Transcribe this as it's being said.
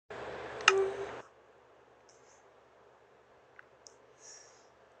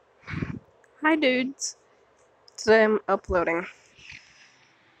Hi dudes. Today I'm uploading.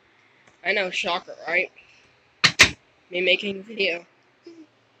 I know, shocker, right? Me making a video.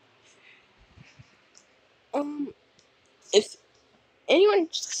 If anyone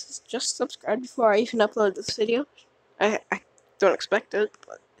just subscribed before I even upload this video, I don't expect it,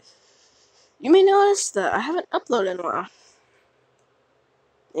 but you may notice that I haven't uploaded in a while.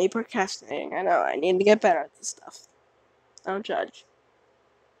 Maybe procrastinating. I know, I need to get better at this stuff. Don't judge.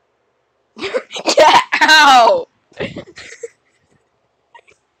 Get out!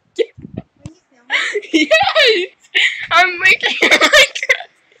 Yes! I'm making a Minecraft.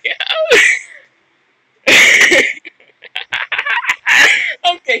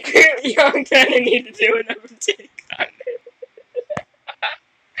 Okay, clearly I'm gonna need to do another take on it.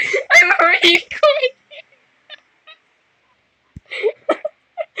 I'm already quit.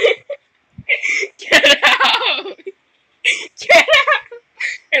 Get out! Get out!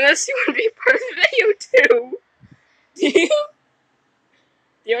 Unless you want to be part of the video too. Do you? Do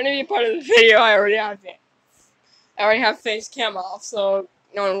you want to be part of the video? I already have it. I already have face cam off, so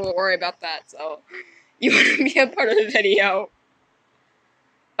no one will worry about that. So, you want to be a part of the video?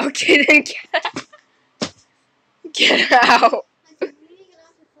 Okay, then get out. Get out. You need to get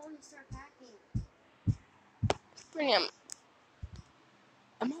off your phone and start packing. Bring him.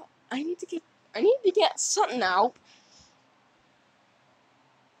 I need to get something out.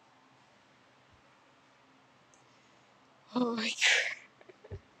 Oh my god.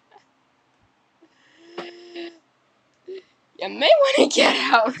 You may want to get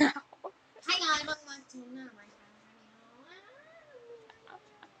out now. Hang on, I'm on to another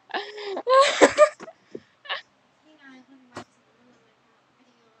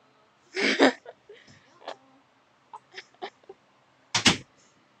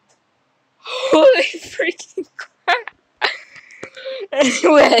Holy freaking crap.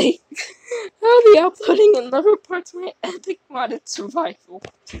 Anyway, I'll be uploading another part of my epic modded survival.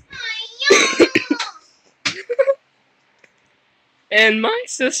 And my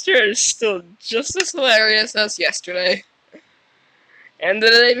sister is still just as hilarious as yesterday. And the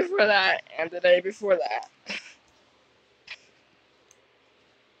day before that, and the day before that.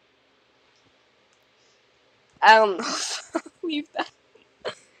 I don't know if I'll leave that.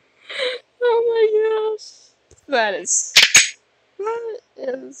 Oh my gosh. That is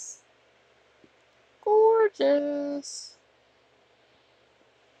gorgeous.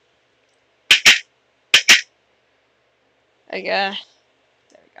 There we go.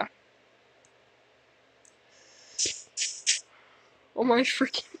 Oh my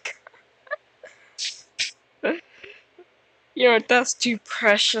freaking god. You know what, that's too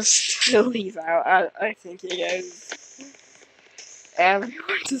precious to leave out. I think you guys,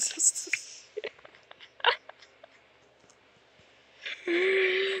 everyone deserves to see it.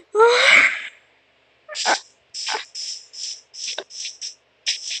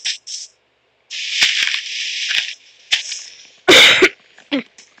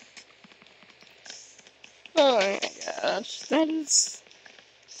 Oh my gosh, that is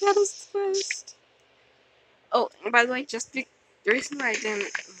the best. Oh, and by the way, the reason why I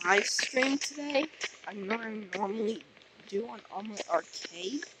didn't live stream today, I know I normally do on Omelet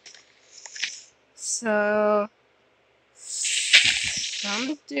Arcade. So,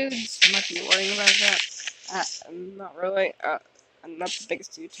 some dudes might be worrying about that. Not really. I'm not the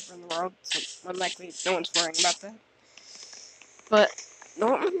biggest YouTuber in the world, so more likely no one's worrying about that. But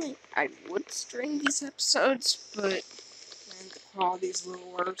normally I would stream these episodes, but the quality's a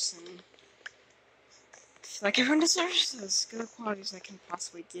little worse, and I feel like everyone deserves as good quality as I can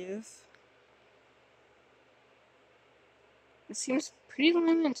possibly give. It seems pretty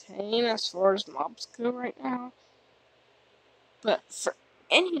limited as far as mobs go right now. But for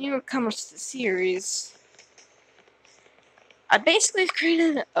any newcomers to the series, I basically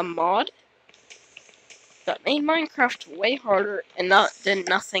created a mod that made Minecraft way harder and did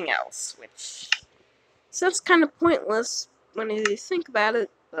nothing else, which sounds kind of pointless when you think about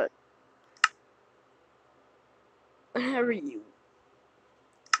it, but whenever you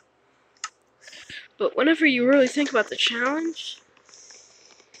really think about the challenge,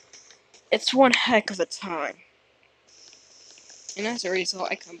 it's one heck of a time. And as a result,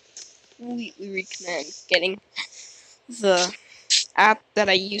 I completely recommend getting the app that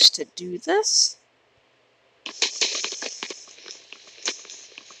I used to do this,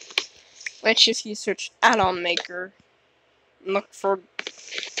 which if you search add-on maker and look for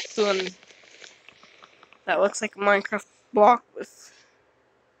the one that looks like a Minecraft block with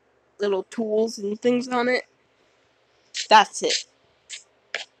little tools and things on it, that's it.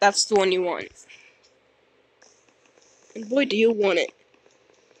 That's the one you want. And boy, do you want it.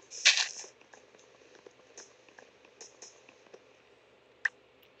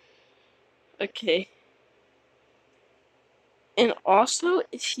 Okay. And also,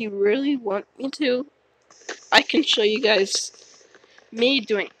 if you really want me to, I can show you guys me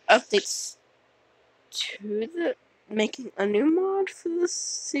doing updates to the making a new mod for this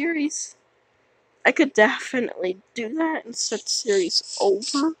series. I could definitely do that and start the series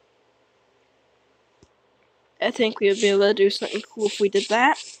over. I think we would be able to do something cool if we did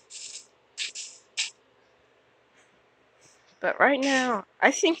that. But right now,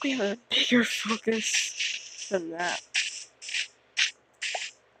 I think we have a bigger focus than that.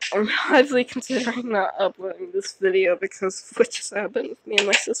 I'm highly considering not uploading this video because of what just happened with me and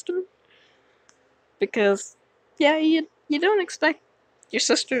my sister. Because, yeah, you don't expect your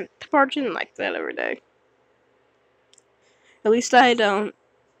sister to barge in like that every day. At least I don't.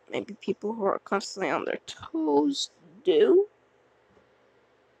 Maybe people who are constantly on their toes do.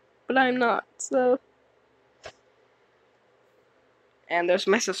 But I'm not, so. And there's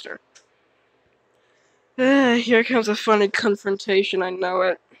my sister. Here comes a funny confrontation, I know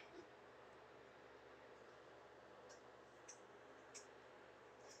it.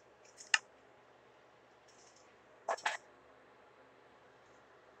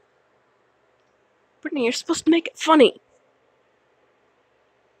 Brittany, you're supposed to make it funny.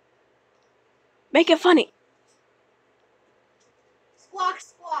 Make it funny. Squawk,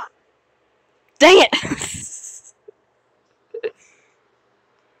 squawk. Dang it!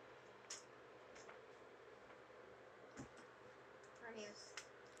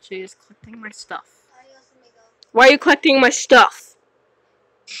 She's collecting my stuff. Adios, amigo. Why are you collecting my stuff?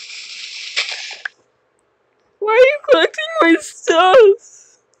 Why are you collecting my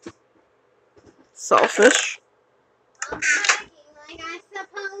stuff? Selfish. I'm packing like I'm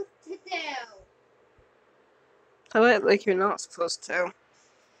supposed to do. I act like you're not supposed to.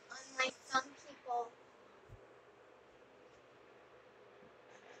 Unlike some people.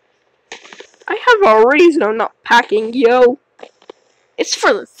 I have a reason I'm not packing, yo. It's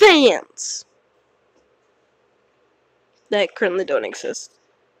for the fans that currently don't exist.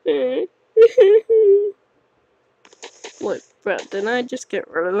 Look, bro, didn't I just get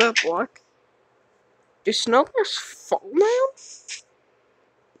rid of that block? Do snowbirds fall now?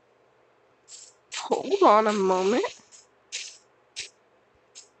 Hold on a moment.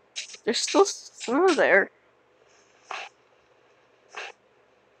 There's still snow there.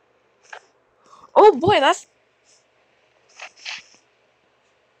 Oh boy, that's...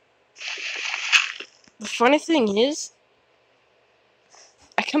 The funny thing is,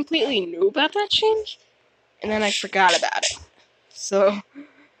 I completely knew about that change, and then I forgot about it. So,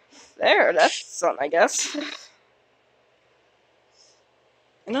 there, that's something, I guess.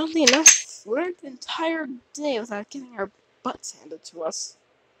 And oddly enough, we went the entire day without getting our butts handed to us.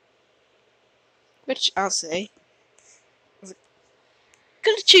 Which, I'll say, was a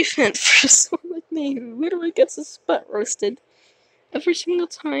good achievement for someone like me who literally gets his butt roasted every single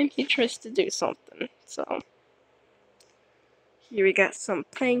time he tries to do something. So, here we got some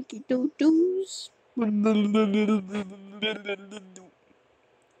planky doo-doos.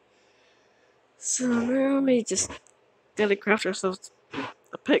 So now we just gotta craft ourselves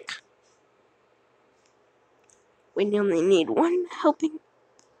a pick. We only need one helping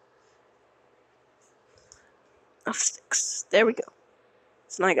of sticks. There we go.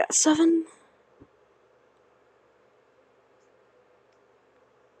 So now I got 7.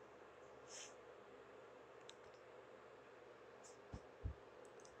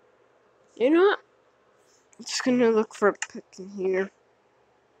 You know what? I'm just gonna look for a pick in here.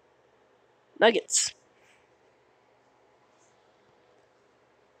 Nuggets.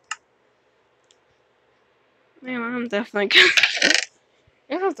 Man, I'm definitely gonna...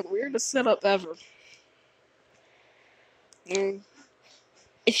 I have the weirdest setup ever.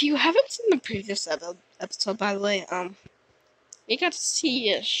 If you haven't seen the previous episode, by the way, you got to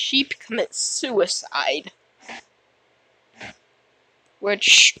see a sheep commit suicide.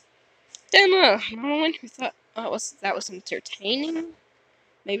 Which, then, no one who thought that was entertaining.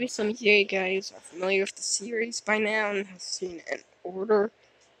 Maybe some of you guys are familiar with the series by now and have seen it in order.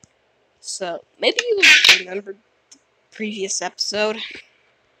 So, maybe you remember the previous episode.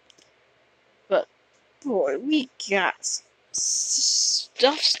 But, boy, we got some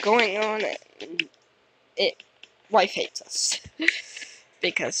stuff's going on and life hates us.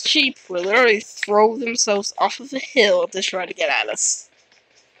 Because sheep will literally throw themselves off of a hill to try to get at us.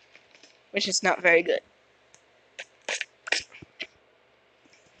 Which is not very good.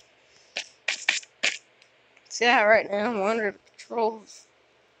 So yeah, right now I'm under the control of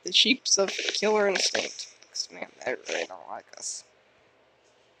the sheeps of killer instinct. Because man, they really don't like us.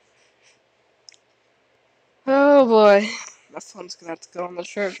 Oh boy. My phone's gonna have to go on the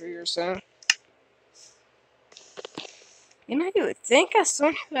charger here soon. You know, you would think as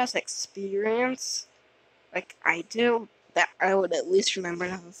someone who has experience, like I do, that I would at least remember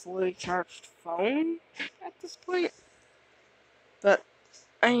to have a fully charged phone at this point. But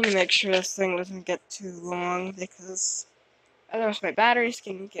I need to make sure this thing doesn't get too long because otherwise my battery's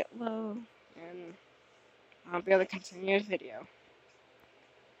gonna get low and I won't be able to continue the video,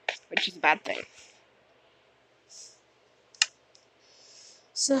 which is a bad thing.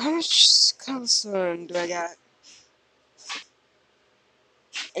 So how much console do I got?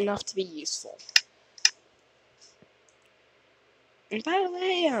 Enough to be useful. And by the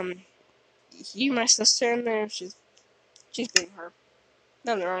way, you, my sister in there, she's being her.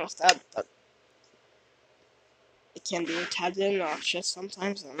 Nothing wrong with that, but it can be a tad bit obnoxious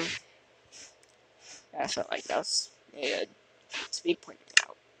sometimes, and I felt like that's needed to be pointed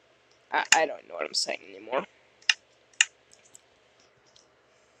out. I don't know what I'm saying anymore.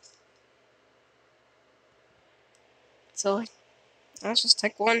 So let's just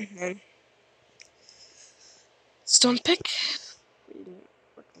take one and stone pick. We didn't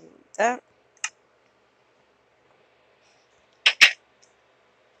work with that.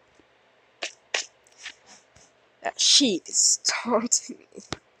 That sheep is taunting me.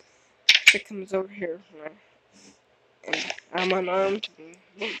 It comes over here, and I'm unarmed, and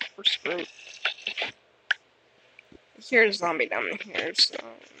we're screwed. Here's a zombie down here, so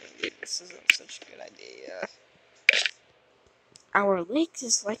maybe this isn't such a good idea. Our lake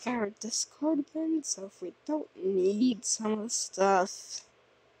is like our Discord bin, so if we don't need some of the stuff,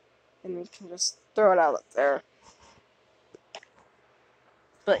 then we can just throw it out there.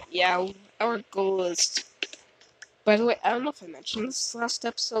 But yeah, our goal is to, by the way, I don't know if I mentioned this last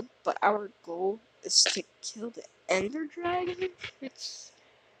episode, but our goal is to kill the Ender Dragon. It's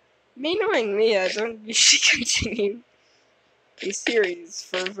me knowing me, I don't usually continue these series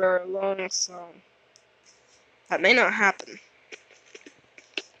for very long, so that may not happen.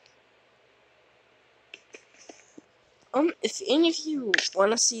 If any of you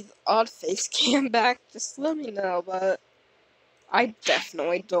want to see the odd face cam back, just let me know, but I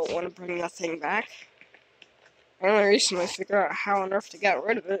definitely don't want to bring that thing back. I only recently figured out how on earth to get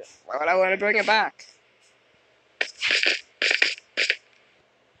rid of it. Why would I want to bring it back?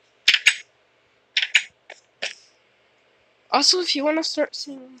 Also, if you want to start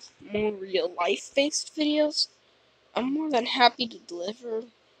seeing more real-life-based videos, I'm more than happy to deliver,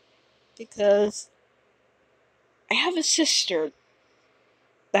 because I have a sister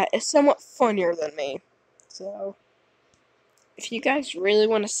that is somewhat funnier than me. So, if you guys really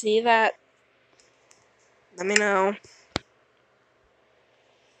want to see that, let me know.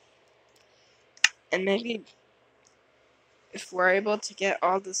 And maybe if we're able to get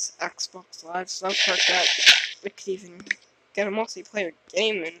all this Xbox Live stuff worked out, we could even get a multiplayer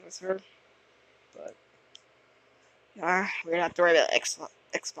game in with her. But yeah, we don't have to worry about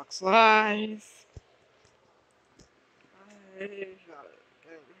Xbox Live. I got it.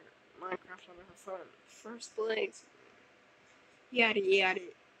 Minecraft on her phone. First place. Yada yada.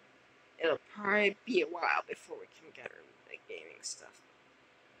 It'll probably be a while before we can get her the gaming stuff.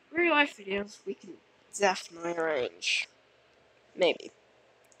 Real life videos we can definitely arrange. Maybe.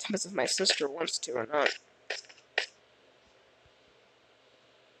 Depends if my sister wants to or not.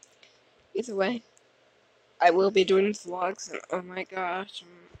 Either way, I will be doing vlogs, and oh my gosh,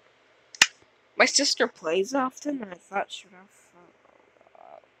 my sister plays often, and I thought she would have.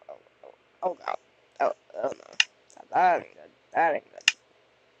 Oh god. Oh no. That ain't good. That ain't good.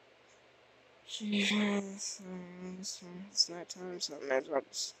 Jesus. It's night time, so I might as well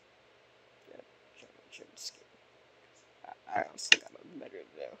just. I honestly got nothing better to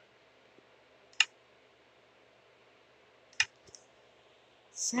do.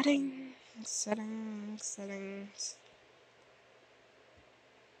 Settings.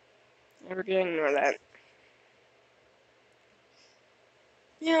 Never gonna ignore that.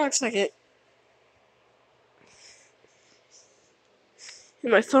 Yeah, looks like it.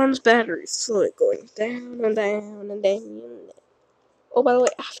 And my phone's battery is slowly going down and down and down. Oh, by the way,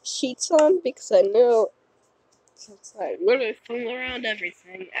 I have cheats on because I know since I literally fool around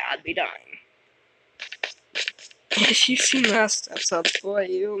everything, I'd be dying. If you've seen last episode, boy,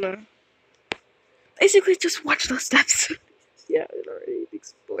 you'll know. Basically, just watch those steps. Yeah, it already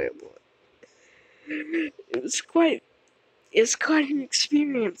explainable. It's quite an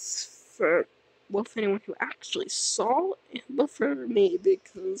experience for both anyone who actually saw and both for me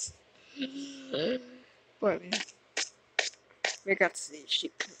because. But man, we got to see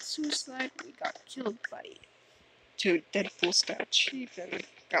sheep commit suicide. We got killed by 2 Deadpool-style sheep and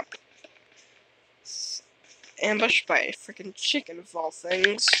got ambushed by a freaking chicken of all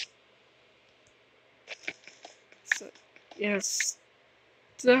things. So, Yes,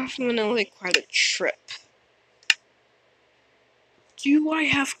 definitely quite a trip. Do I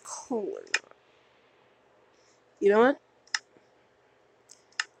have coal or not? You know what?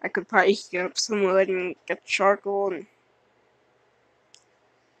 I could probably heat up some wood and get charcoal and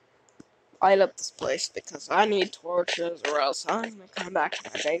light up this place because I need torches or else I'm gonna come back to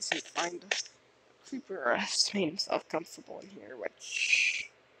my base and find a creeper has made himself comfortable in here,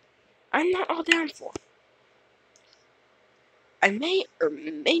 which I'm not all down for. I may or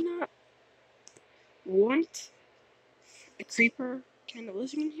may not want a creeper kind of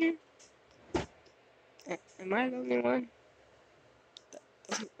living in here. Am I the only one that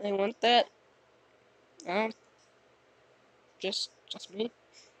doesn't really want that? No, just me.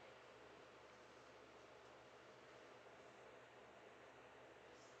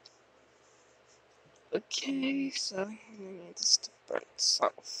 Okay, so I need this to burn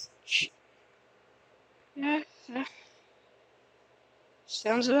itself. Yeah, yeah,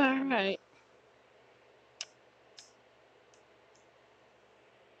 sounds about right.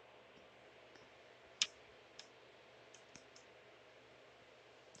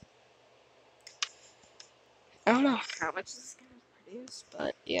 I don't know how much this is gonna produce,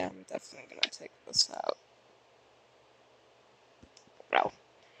 but yeah, I'm definitely gonna take this out. Wow,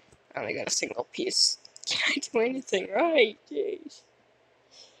 I only got a single piece. Can I do anything right? Jeez.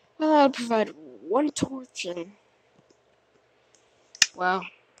 Well, I'll provide one torch and. Wow.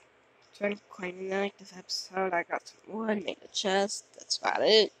 It's been quite an active episode. I got some wood, made a chest, that's about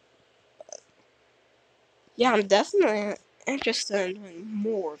it. Yeah, I'm definitely interested in doing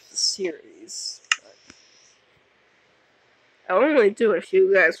more of the series. But I'll only do it if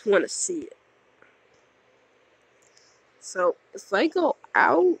you guys want to see it. So, if I go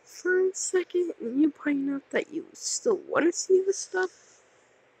out for a second and you point out that you still want to see this stuff,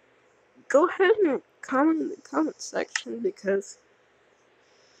 go ahead and comment in the comment section because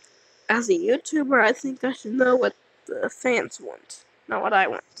as a YouTuber, I think I should know what the fans want, not what I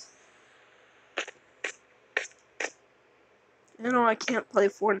want. I know I can't play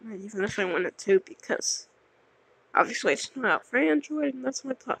Fortnite even if I wanted to because obviously it's not out for Android and that's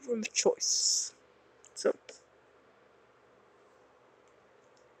my platform of choice.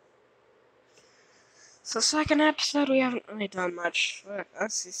 So second episode, we haven't really done much.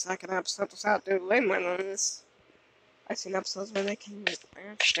 That's the second episode without doing way more than this. I've seen episodes where they can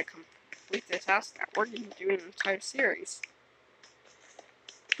manage to complete their task at work and do an entire series.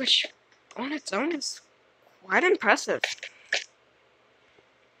 Which, on its own, is quite impressive.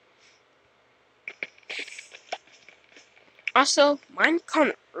 Also,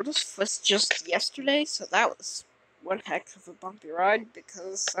 Minecon Earth was just yesterday, so that was one heck of a bumpy ride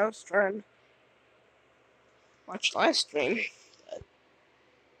because I was trying to watch live stream. But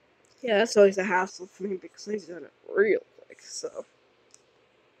yeah, that's always a hassle for me because he's doing it real quick, so.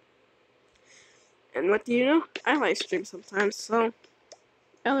 And what do you know? I live stream sometimes, so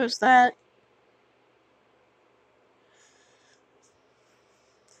yeah, there's that.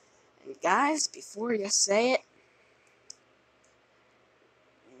 And guys, before you say it,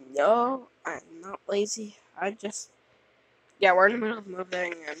 no, I'm not lazy. Yeah, we're in the middle of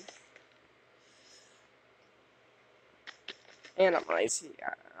moving, and I'm lazy.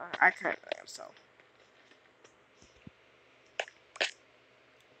 I kind of am, so.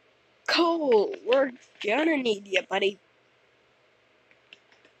 Cole, we're gonna need you, buddy.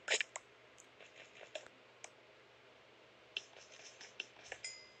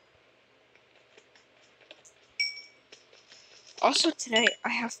 Also today, I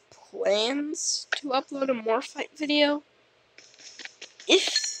have plans to upload a Morphite video.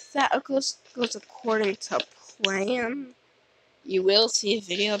 If that goes according to plan, you will see a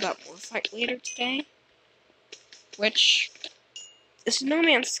video about Morphite later today. Which is No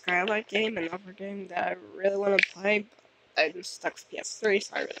Man's Sky game, another game that I really want to play, but I'm stuck with PS3,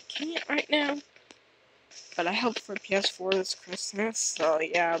 so I really can't right now. But I hope for PS4 this Christmas, so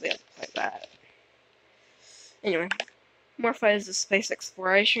yeah, I'll be able to play that. Anyway, Morphite is a space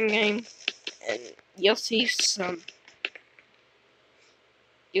exploration game, and you'll see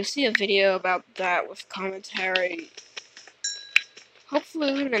a video about that with commentary,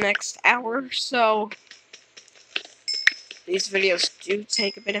 hopefully in the next hour or so. These videos do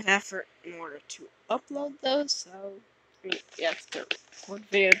take a bit of effort in order to upload those, so you have to record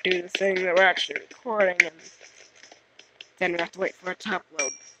video, do the thing that we're actually recording, and then we have to wait for it to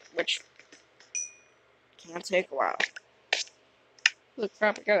upload, which can take a while. Holy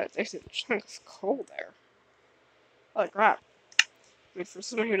crap, I got a chunk of coal there. Holy crap. I mean, for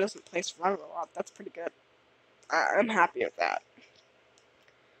someone who doesn't play Survival a lot, that's pretty good. I'm happy with that.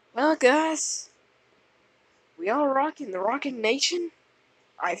 Well, guys, we all rocking the Rockin' Nation,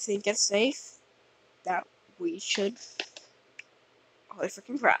 I think it's safe that we should. Holy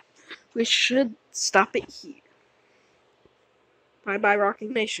freaking crap. We should stop it here. Bye bye,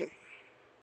 Rockin' Nation.